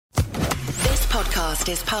podcast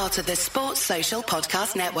is part of the Sports Social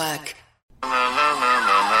Podcast Network.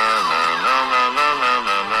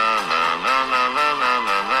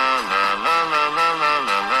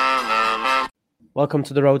 Welcome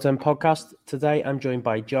to the Roads End podcast. Today I'm joined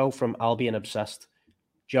by Joe from Albion Obsessed.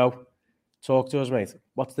 Joe, talk to us, mate.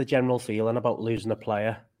 What's the general feeling about losing a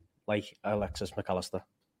player like Alexis Mac Allister?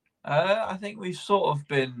 I think we've sort of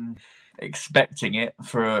been expecting it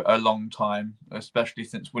for a long time, especially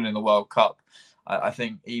since winning the World Cup. I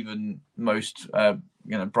think even most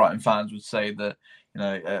Brighton fans would say that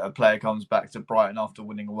a player comes back to Brighton after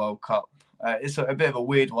winning a World Cup. It's a bit of a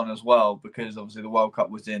weird one as well, because obviously the World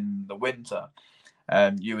Cup was in the winter.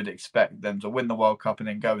 You would expect them to win the World Cup and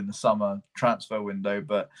then go in the summer transfer window,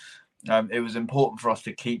 but it was important for us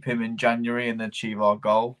to keep him in January and achieve our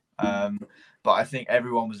goal. But I think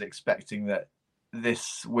everyone was expecting that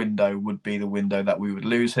this window would be the window that we would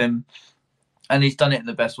lose him. And he's done it in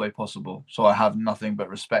the best way possible. So I have nothing but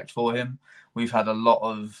respect for him. We've had a lot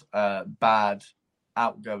of bad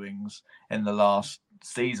outgoings in the last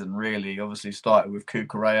season, really. Obviously started with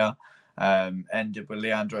Cucurella, ended with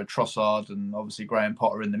Leandro Trossard, and obviously Graham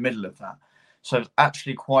Potter in the middle of that. So it's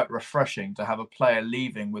actually quite refreshing to have a player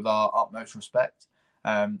leaving with our utmost respect.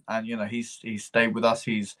 He's stayed with us.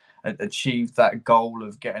 He's achieved that goal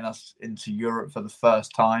of getting us into Europe for the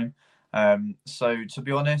first time. So to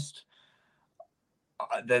be honest,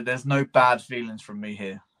 there's no bad feelings from me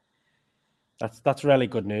here. That's really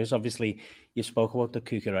good news. Obviously, you spoke about the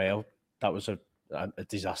Cucurella. That was a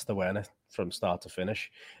disaster, wasn't it, from start to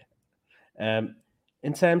finish. In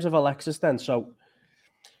terms of Alexis, then, so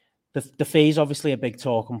the fee's obviously a big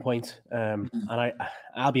talking point. And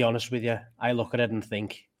I'll be honest with you, I look at it and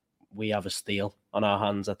think we have a steal on our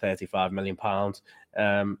hands at £35 million.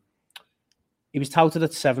 He was touted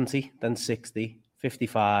at 70, then 60,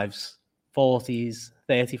 55s, 40s,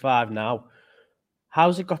 35 now.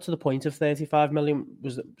 How's it got to the point of 35 million?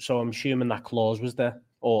 So I'm assuming that clause was there,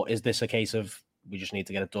 or is this a case of we just need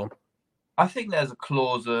to get it done? I think there's a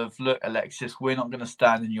clause of, look, Alexis, we're not going to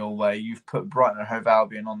stand in your way. You've put Brighton and Hove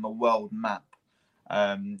Albion on the world map.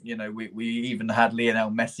 We even had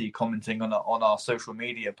Lionel Messi commenting on our social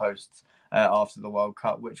media posts after the World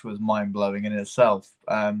Cup, which was mind-blowing in itself.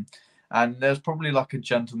 And there's probably like a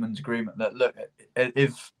gentleman's agreement that, look,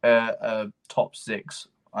 if a top six,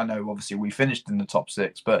 I know obviously we finished in the top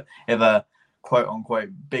six, but if a quote-unquote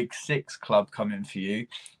big six club come in for you,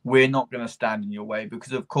 we're not going to stand in your way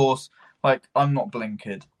because, of course, like, I'm not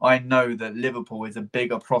blinkered. I know that Liverpool is a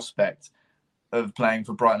bigger prospect of playing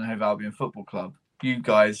for Brighton and Hove Albion Football Club. You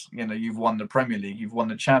guys, you've won the Premier League, you've won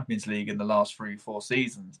the Champions League in the last 3-4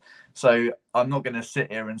 seasons. So I'm not going to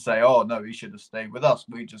sit here and say, oh, no, he should have stayed with us.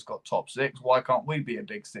 We just got top six. Why can't we be a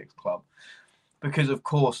big six club? Because, of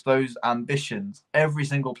course, those ambitions, every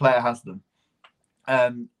single player has them.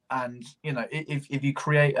 If you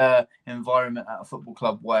create an environment at a football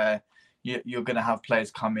club where you're going to have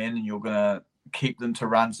players come in and you're going to keep them to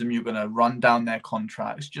ransom, you're going to run down their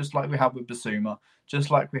contracts, just like we have with Basuma,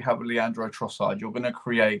 just like we have with Leandro Trossard, you're going to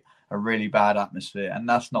create a really bad atmosphere. And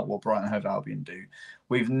that's not what Brighton and Hove Albion do.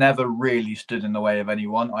 We've never really stood in the way of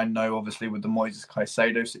anyone. I know, obviously, with the Moises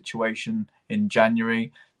Caicedo situation in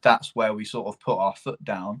January, that's where we sort of put our foot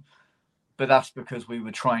down. But that's because we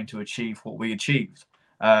were trying to achieve what we achieved.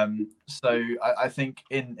 So I think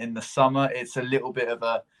in the summer, it's a little bit of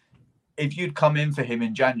a, if you'd come in for him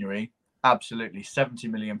in January, absolutely £70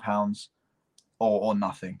 million or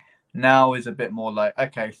nothing. Now is a bit more like,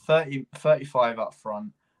 okay, 35 up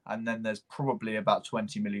front, and then there's probably about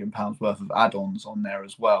 £20 million worth of add-ons on there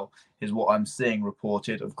as well, is what I'm seeing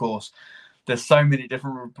reported. Of course, there's so many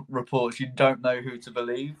different reports, you don't know who to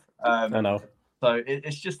believe. I know. So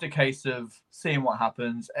it's just a case of seeing what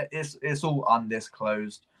happens. It's all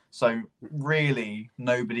undisclosed. So really,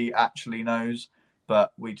 nobody actually knows.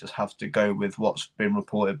 But we just have to go with what's been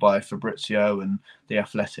reported by Fabrizio and The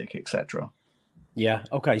Athletic, etc. Yeah,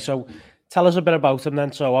 okay. So tell us a bit about him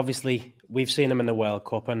then. So obviously we've seen him in the World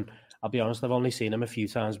Cup, and I'll be honest, I've only seen him a few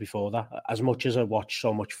times before that. As much as I watch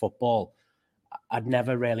so much football, I'd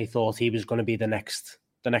never really thought he was going to be the next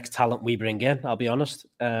talent we bring in, I'll be honest.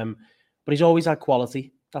 But he's always had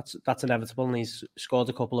quality. That's inevitable, and he's scored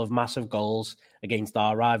a couple of massive goals against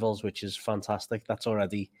our rivals, which is fantastic. That's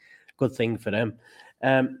already a good thing for him.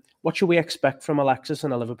 What should we expect from Alexis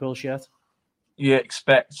in a Liverpool shirt? You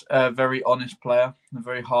expect a very honest player, a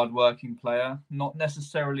very hard-working player, not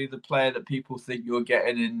necessarily the player that people think you're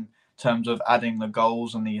getting in terms of adding the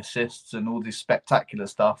goals and the assists and all this spectacular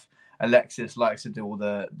stuff. Alexis likes to do all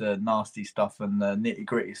the nasty stuff and the nitty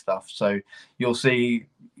gritty stuff. So you'll see,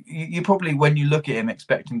 you probably, when you look at him,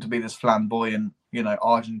 expect him to be this flamboyant,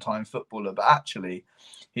 Argentine footballer, but actually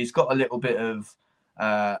he's got a little bit of,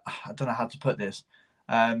 I don't know how to put this,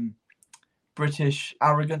 British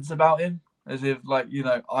arrogance about him, as if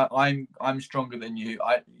I'm stronger than you.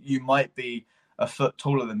 You might be a foot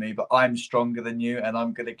taller than me, but I'm stronger than you, and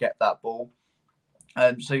I'm going to get that ball.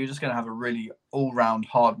 So you're just going to have a really all-round,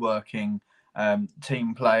 hard-working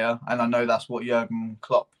team player, and I know that's what Jurgen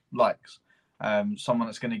Klopp likes. Someone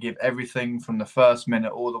that's going to give everything from the first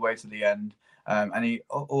minute all the way to the end. And he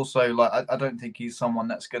also, I don't think he's someone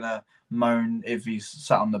that's going to moan if he's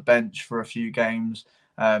sat on the bench for a few games.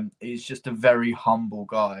 He's just a very humble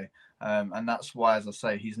guy. And that's why, as I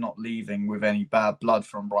say, he's not leaving with any bad blood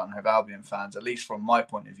from Brighton Hove Albion fans, at least from my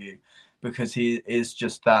point of view, because he is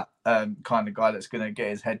just that kind of guy that's going to get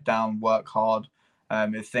his head down, work hard.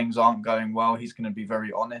 If things aren't going well, he's going to be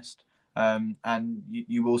very honest. And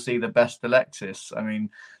you will see the best Alexis. I mean,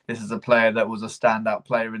 this is a player that was a standout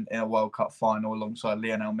player in a World Cup final alongside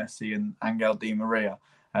Lionel Messi and Angel Di Maria.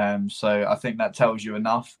 So I think that tells you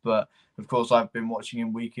enough. But of course, I've been watching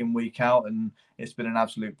him week in, week out, and it's been an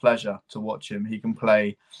absolute pleasure to watch him. He can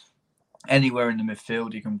play anywhere in the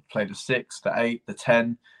midfield. He can play the 6, the 8, the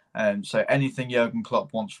 10. So anything Jurgen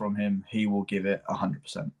Klopp wants from him, he will give it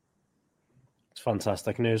 100%. It's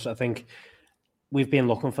fantastic news. I think we've been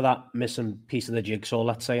looking for that missing piece of the jigsaw,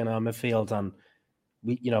 let's say, in our midfield, and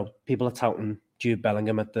people are touting Jude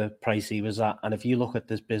Bellingham at the price he was at. And if you look at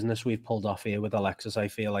this business we've pulled off here with Alexis, I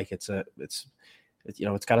feel like it's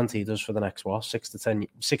guaranteed us for the next 6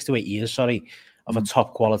 to 8 years, of a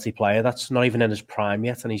top quality player that's not even in his prime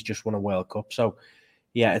yet, and he's just won a World Cup. So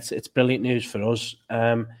yeah, it's brilliant news for us.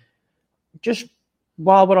 Just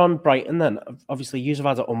while we're on Brighton, then obviously you've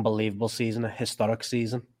had an unbelievable season, a historic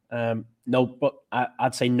season. But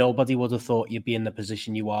I'd say nobody would have thought you'd be in the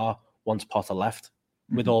position you are once Potter left.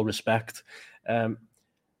 With all respect,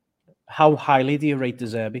 how highly do you rate De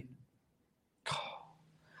Zerbi?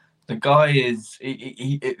 The guy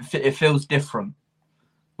it feels different.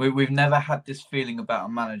 We've never had this feeling about a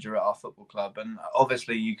manager at our football club, and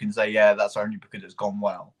obviously you can say, yeah, that's only because it's gone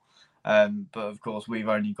well. But of course, we've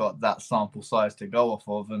only got that sample size to go off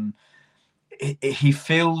of, and he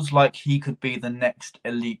feels like he could be the next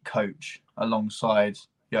elite coach alongside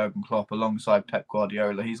Jurgen Klopp, alongside Pep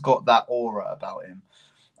Guardiola. He's got that aura about him.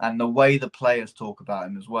 And the way the players talk about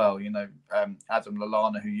him as well, Adam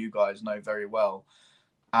Lallana, who you guys know very well,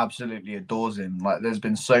 absolutely adores him. Like, there's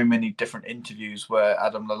been so many different interviews where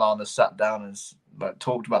Adam Lallana sat down and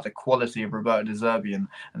talked about the quality of Roberto De Zerbi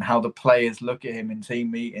and how the players look at him in team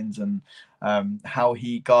meetings, and how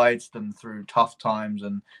he guides them through tough times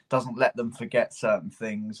and doesn't let them forget certain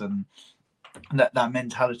things, and that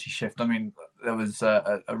mentality shift. I mean, there was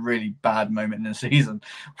a really bad moment in the season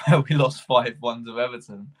where we lost 5-1 to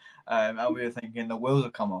Everton, and we were thinking the wheels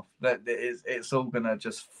have come off. That it's all going to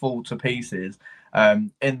just fall to pieces.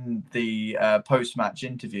 In the post-match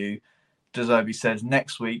interview, De Zerbi says,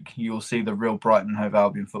 next week you'll see the real Brighton Hove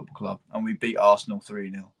Albion Football Club, and we beat Arsenal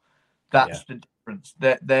 3-0. That's the difference.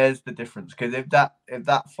 There's the difference, because if that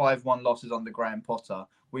 5-1 loss is under Graham Potter,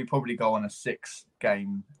 we probably go on a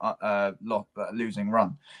 6-game losing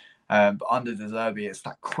run. But under De Zerbi, it's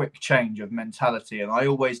that quick change of mentality, and I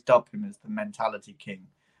always dub him as the mentality king,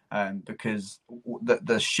 because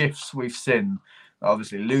the shifts we've seen,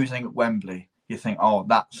 obviously losing at Wembley, you think, oh,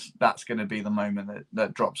 that's going to be the moment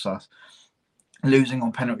that drops us. Losing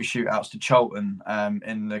on penalty shootouts to Charlton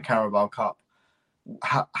in the Carabao Cup,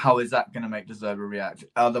 how is that going to make De Zerbi react?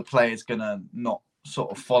 Are the players going to not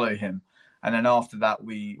sort of follow him? And then after that,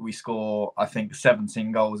 we score, I think,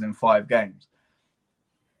 17 goals in 5 games.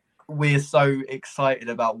 We're so excited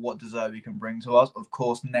about what De Zerbi can bring to us. Of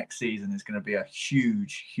course, next season is going to be a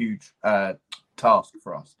huge, huge task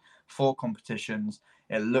for us. 4 competitions.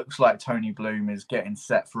 It looks like Tony Bloom is getting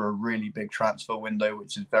set for a really big transfer window,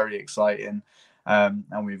 which is very exciting. And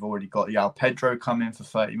we've already got João Pedro coming for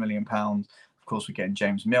 £30 million. Of course, we're getting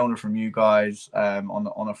James Milner from you guys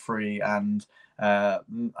on a free, and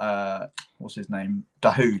what's his name?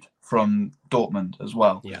 Dahoud from Dortmund as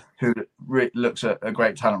well, who looks at a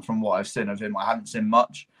great talent from what I've seen of him. I haven't seen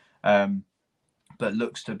much, but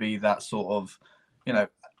looks to be that sort of,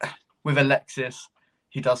 with Alexis,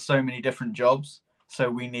 he does so many different jobs. So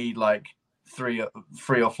we need like three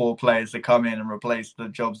or four players to come in and replace the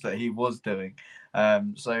jobs that he was doing.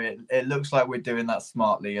 So it looks like we're doing that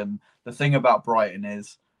smartly. And the thing about Brighton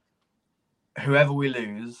is, whoever we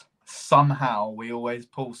lose, somehow we always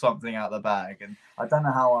pull something out of the bag. And I don't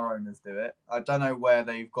know how our owners do it. I don't know where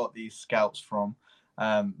they've got these scouts from.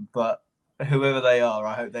 But whoever they are,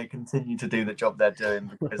 I hope they continue to do the job they're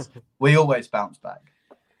doing, because we always bounce back.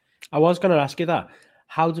 I was going to ask you that.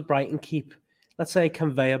 How do Brighton keep, let's say, a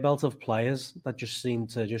conveyor belt of players that just seem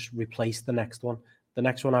to just replace the next one? The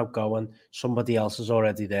next one outgoing, somebody else is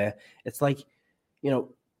already there. It's like,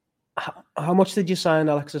 how much did you sign,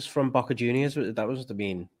 Alexis, from Boca Juniors? That was to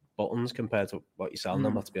mean buttons compared to what you're selling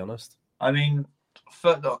them, let's be honest. I mean,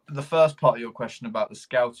 for the first part of your question about the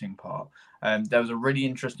scouting part, there was a really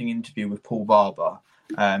interesting interview with Paul Barber,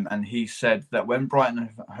 and he said that when Brighton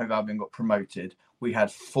Hove Albion got promoted, we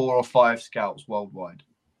had 4 or 5 scouts worldwide.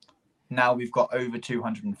 Now we've got over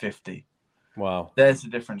 250. Wow. There's the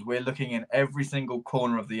difference. We're looking in every single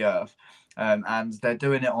corner of the earth, and they're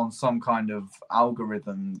doing it on some kind of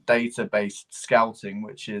algorithm, data-based scouting,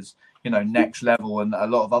 which is, next level, and a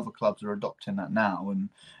lot of other clubs are adopting that now.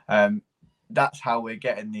 And that's how we're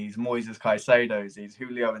getting these Moises Caicedos, these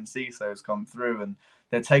Julio Encisos come through, and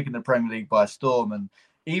they're taking the Premier League by storm. And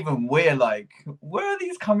even we're like, where are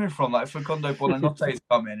these coming from? Like Facundo Bonanote's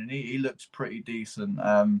come in, and he looks pretty decent.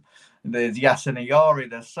 There's Yasin Ayari.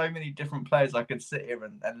 There's so many different players I could sit here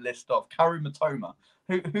and list off. Karu Matoma,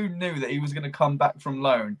 who knew that he was going to come back from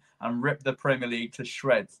loan and rip the Premier League to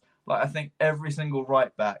shreds? Like, I think every single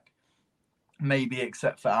right back, maybe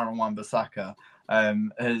except for Aaron Wan-Bissaka,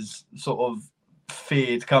 has sort of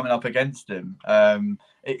feared coming up against him.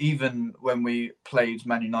 Even when we played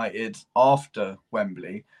Man United after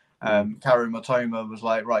Wembley, Karu Matoma was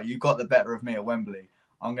like, right, you got the better of me at Wembley.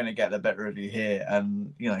 I'm going to get the better of you here.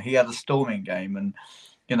 And, he had a storming game. And,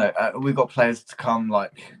 we've got players to come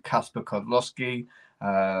like Kasper Kozlowski,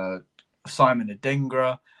 Simon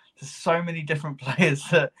Adingra. There's so many different players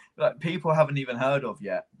that people haven't even heard of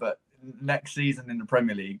yet. But next season in the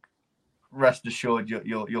Premier League, rest assured,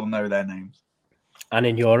 you'll know their names. And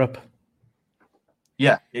in Europe.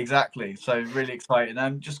 Yeah, exactly. So really exciting.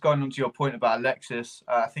 And just going on to your point about Alexis,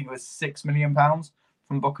 I think it was £6 million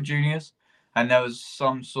from Boca Juniors. And there was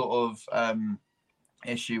some sort of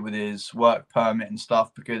issue with his work permit and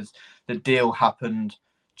stuff, because the deal happened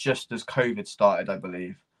just as COVID started, I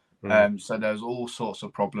believe. So there was all sorts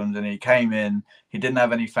of problems, and he came in, he didn't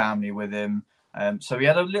have any family with him. So he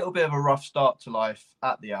had a little bit of a rough start to life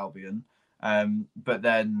at the Albion. But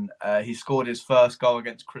then he scored his first goal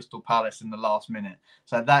against Crystal Palace in the last minute.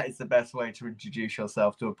 So that is the best way to introduce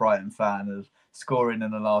yourself to a Brighton fan, of scoring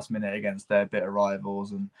in the last minute against their bitter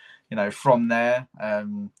rivals. And, from there,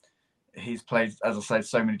 he's played, as I said,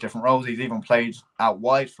 so many different roles. He's even played out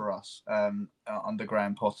wide for us under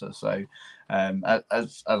Graham Potter. So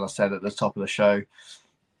as I said at the top of the show,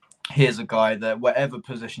 here's a guy that whatever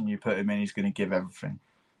position you put him in, he's going to give everything.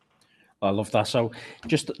 I love that. So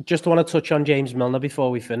just want to touch on James Milner before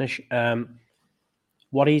we finish.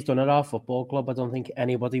 What he's done at our football club, I don't think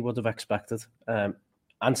anybody would have expected.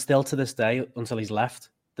 And still to this day, until he's left,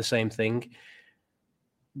 the same thing.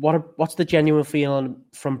 What's the genuine feeling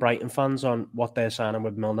from Brighton fans on what they're signing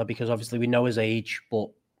with Milner? Because obviously we know his age, but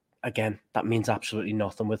again, that means absolutely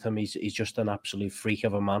nothing with him. He's just an absolute freak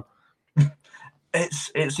of a man.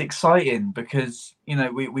 It's exciting because,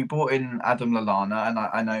 we brought in Adam Lallana, and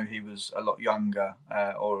I know he was a lot younger,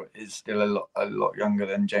 or is still a lot younger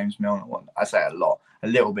than James Milner. Well, I say a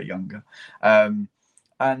little bit younger. And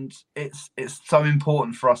it's so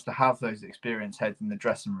important for us to have those experienced heads in the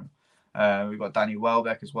dressing room. We've got Danny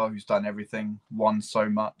Welbeck as well, who's done everything, won so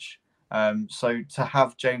much. So to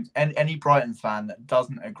have James, any Brighton fan that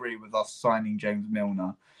doesn't agree with us signing James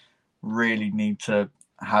Milner really need to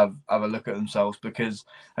have a look at themselves, because,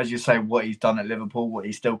 as you say, what he's done at Liverpool, what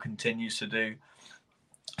he still continues to do,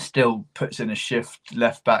 still puts in a shift,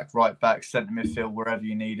 left back, right back, centre midfield, wherever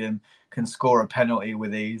you need him, can score a penalty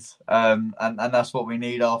with ease. And that's what we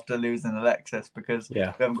need after losing Alexis, because we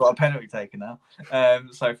haven't got a penalty taker now.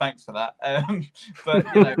 So thanks for that. But,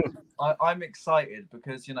 I'm excited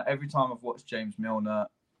because, every time I've watched James Milner,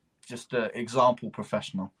 just an example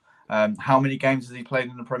professional. How many games has he played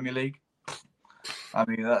in the Premier League? I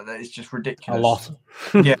mean, that is just ridiculous. A lot.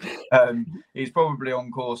 Yeah. He's probably on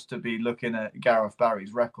course to be looking at Gareth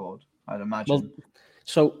Barry's record, I'd imagine. Well,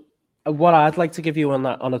 so what I'd like to give you on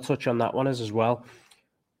a touch on that one is, as well,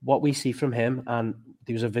 what we see from him. And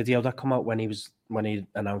there was a video that came out when he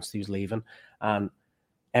announced he was leaving, and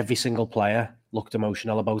every single player looked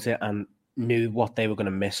emotional about it and knew what they were going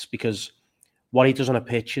to miss, because what he does on a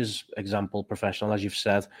pitch is example professional, as you've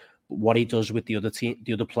said. But what he does with the other team,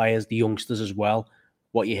 the other players, the youngsters as well,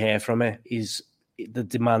 what you hear from it is the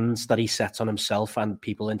demands that he sets on himself and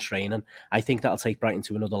people in training. I think that'll take Brighton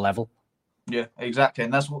to another level. Yeah, exactly.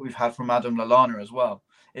 And that's what we've had from Adam Lallana as well.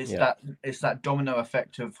 It's that domino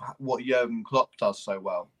effect of what Jurgen Klopp does so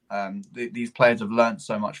well. These players have learned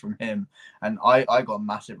so much from him, and I got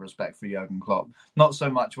massive respect for Jurgen Klopp. Not so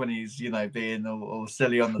much when he's being all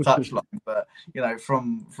silly on the touchline, but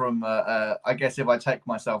from I guess if I take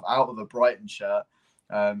myself out of a Brighton shirt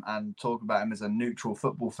and talk about him as a neutral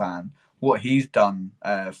football fan, what he's done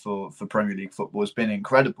for Premier League football has been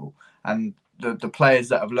incredible, and the players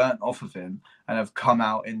that have learnt off of him and have come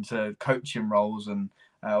out into coaching roles, and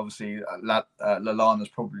obviously Lallana's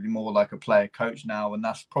probably more like a player coach now, and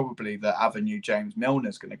that's probably the avenue James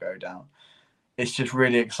Milner's going to go down. It's just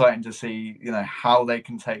really exciting to see how they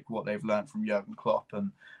can take what they've learnt from Jurgen Klopp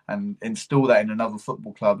and install that in another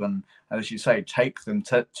football club, and as you say, take them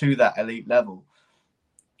to that elite level.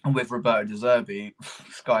 And with Roberto De Zerbi,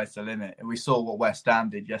 sky's the limit. We saw what West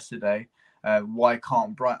Ham did yesterday. Why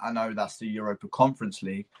can't Brighton? I know that's the Europa Conference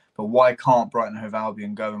League, but why can't Brighton and Hove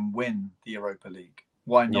Albion go and win the Europa League?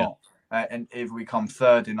 Why not? Yeah. And if we come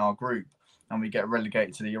third in our group and we get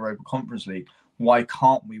relegated to the Europa Conference League, why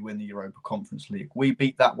can't we win the Europa Conference League? We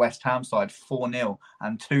beat that West Ham side 4-0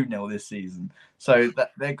 and 2-0 this season. So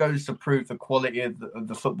that there goes to prove the quality of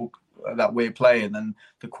the football that we're playing and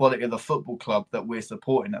the quality of the football club that we're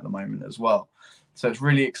supporting at the moment as well. So it's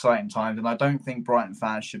really exciting times, and I don't think Brighton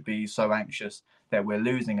fans should be so anxious that we're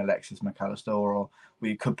losing Alexis Mac Allister or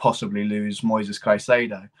we could possibly lose Moises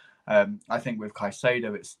Caicedo. I think with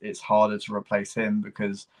Caicedo, it's harder to replace him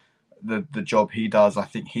because the job he does, I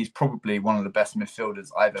think he's probably one of the best midfielders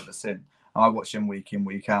I've ever seen. I watch him week in,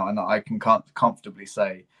 week out, and I can comfortably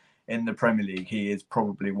say in the Premier League, he is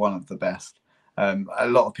probably one of the best. A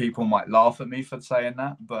lot of people might laugh at me for saying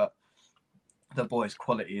that, but the boy's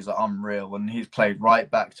qualities are unreal, and he's played right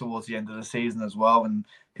back towards the end of the season as well and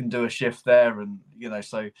can do a shift there. And,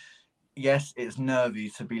 so yes, it's nervy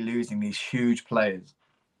to be losing these huge players,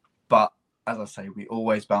 but as I say, we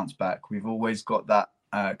always bounce back. We've always got that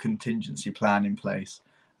contingency plan in place.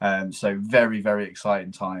 So very, very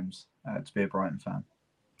exciting times to be a Brighton fan.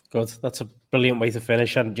 Good. That's a brilliant way to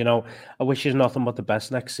finish. And, I wish you nothing but the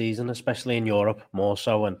best next season, especially in Europe, more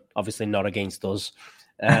so, and obviously not against us.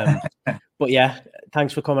 But yeah,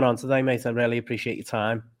 thanks for coming on today, mate. I really appreciate your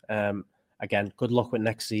time. Again, good luck with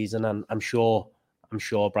next season, and I'm sure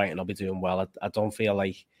Brighton will be doing well. I don't feel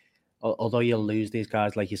like, although you'll lose these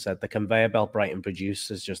guys, like you said, the conveyor belt Brighton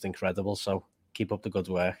produce is just incredible. So keep up the good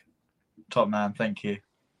work. Top man, thank you.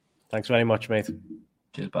 Thanks very much, mate.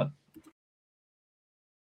 Cheers, bud.